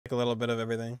a little bit of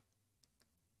everything.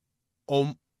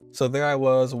 So there I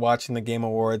was watching the Game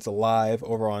Awards live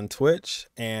over on Twitch,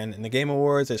 and in the Game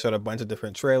Awards they showed a bunch of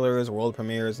different trailers, world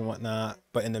premieres and whatnot,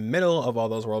 but in the middle of all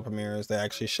those world premieres they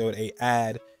actually showed a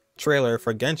ad trailer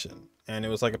for Genshin, and it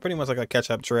was like pretty much like a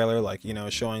catch-up trailer, like, you know,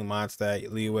 showing Mondstadt,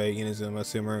 Liyue, Inazuma,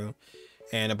 Sumeru,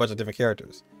 and a bunch of different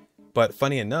characters. But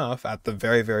funny enough, at the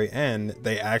very end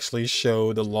they actually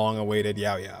showed the long-awaited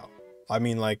Yao Yao. I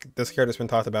mean, like, this character's been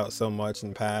talked about so much in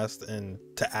the past, and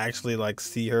to actually like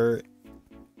see her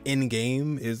in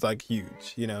game is like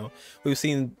huge. You know, we've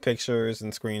seen pictures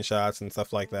and screenshots and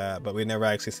stuff like that, but we've never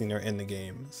actually seen her in the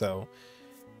game. So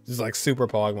it's like super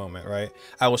pog moment, right?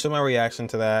 I will show my reaction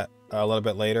to that a little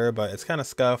bit later, but it's kind of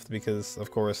scuffed because of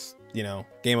course, you know,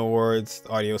 Game Awards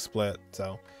audio split.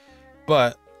 So,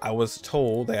 but I was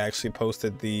told they actually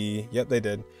posted the, yep, they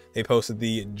did, they posted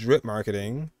the drip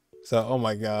marketing. So oh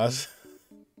my gosh,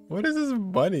 what is this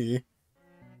bunny?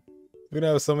 We're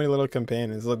gonna have so many little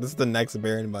companions. Look, this is the next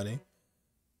Baron bunny.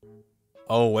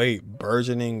 Oh wait,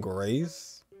 burgeoning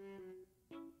grace?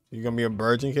 You gonna be a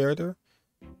virgin character?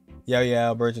 Yao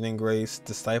Yao, burgeoning grace,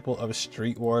 disciple of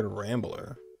streetward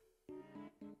rambler.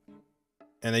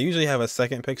 And they usually have a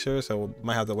second picture, so we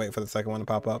might have to wait for the second one to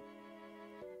pop up.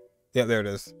 Yep, there it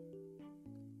is.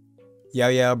 Yao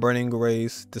Yao, burning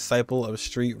grace, disciple of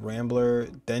street rambler,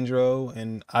 Dendro,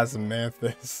 and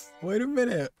Osmanthus. Wait a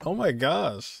minute. Oh my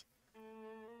gosh.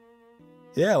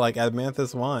 Yeah, like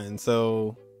Admanthus wine.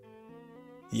 So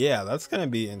yeah, that's gonna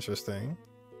be interesting.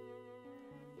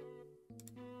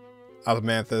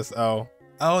 Admanthus. Oh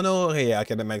no. Okay, yeah,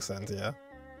 okay, that makes sense. Yeah.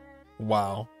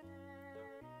 Wow,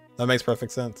 that makes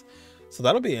perfect sense. So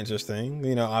that'll be interesting.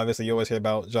 You know, obviously you always hear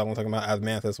about John talking about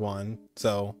Admanthus wine.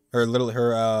 So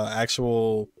her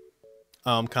actual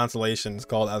constellation is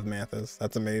called Admanthus.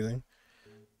 That's amazing.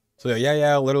 So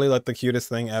yeah, literally like the cutest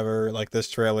thing ever. Like, this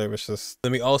trailer was just.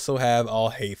 Then we also have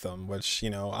Alhaitham, which,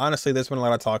 you know, honestly, there's been a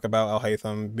lot of talk about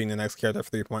Alhaitham being the next character for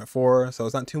 3.4, so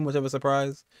it's not too much of a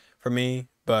surprise for me,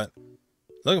 but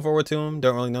looking forward to him.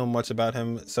 Don't really know much about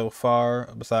him so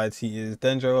far, besides he is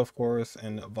Dendro, of course,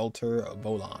 and Volter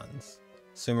Volans,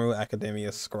 Sumeru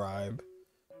Academia Scribe.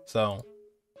 So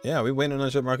yeah, we waited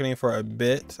on drip marketing for a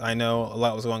bit. I know a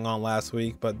lot was going on last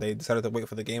week, but they decided to wait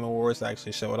for the Game Awards to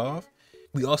actually show it off.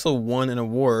 We also won an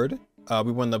award.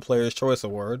 We won the Player's Choice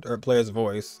Award, or Player's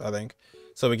Voice, I think.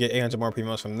 So we get 800 more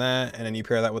promos from that, and then you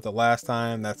pair that with the last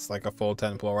time, that's like a full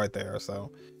 10 pull right there.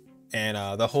 So, and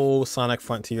the whole Sonic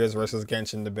Frontiers versus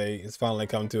Genshin debate has finally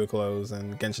come to a close,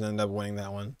 and Genshin ended up winning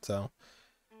that one. So,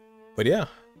 but yeah,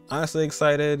 honestly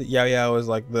excited. Yao Yao is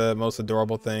like the most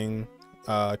adorable thing.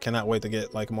 Cannot wait to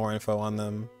get like more info on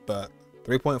them. But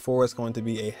 3.4 is going to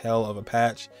be a hell of a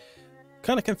patch.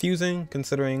 Kind of confusing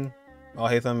considering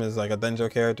Alhaitham is like a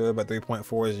Dendro character, but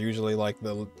 3.4 is usually like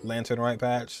the Lantern Right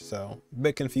patch, so a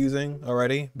bit confusing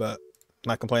already, but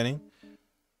not complaining.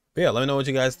 But yeah, let me know what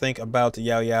you guys think about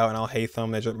Yao Yao and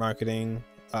Alhaitham, their drip marketing.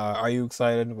 Are you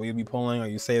excited? Will you be pulling? Are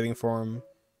you saving for them?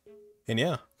 And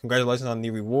yeah, congratulations on the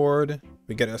reward.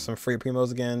 We get some free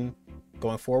primos again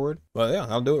going forward. But yeah,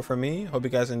 that'll do it for me. Hope you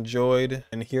guys enjoyed,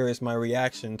 and here is my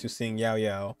reaction to seeing Yao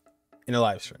Yao in a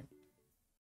live stream.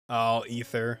 Oh,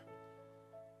 Ether.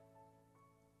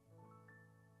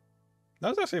 That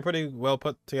was actually a pretty well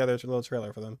put together little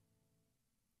trailer for them.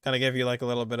 Kind of gave you like a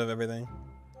little bit of everything.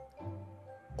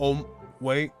 Oh,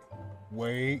 wait.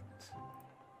 Wait.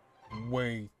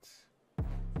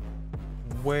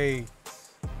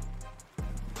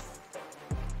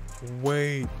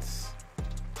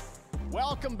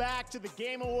 Welcome back to the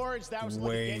Game Awards. That was a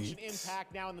look at Genshin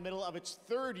Impact, now in the middle of its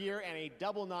third year, and a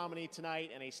double nominee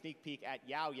tonight, and a sneak peek at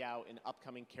Yao Yao, an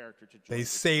upcoming character to join. They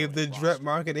saved the drip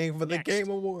marketing for the Game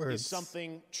Awards. Is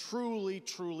something truly,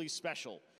 truly special.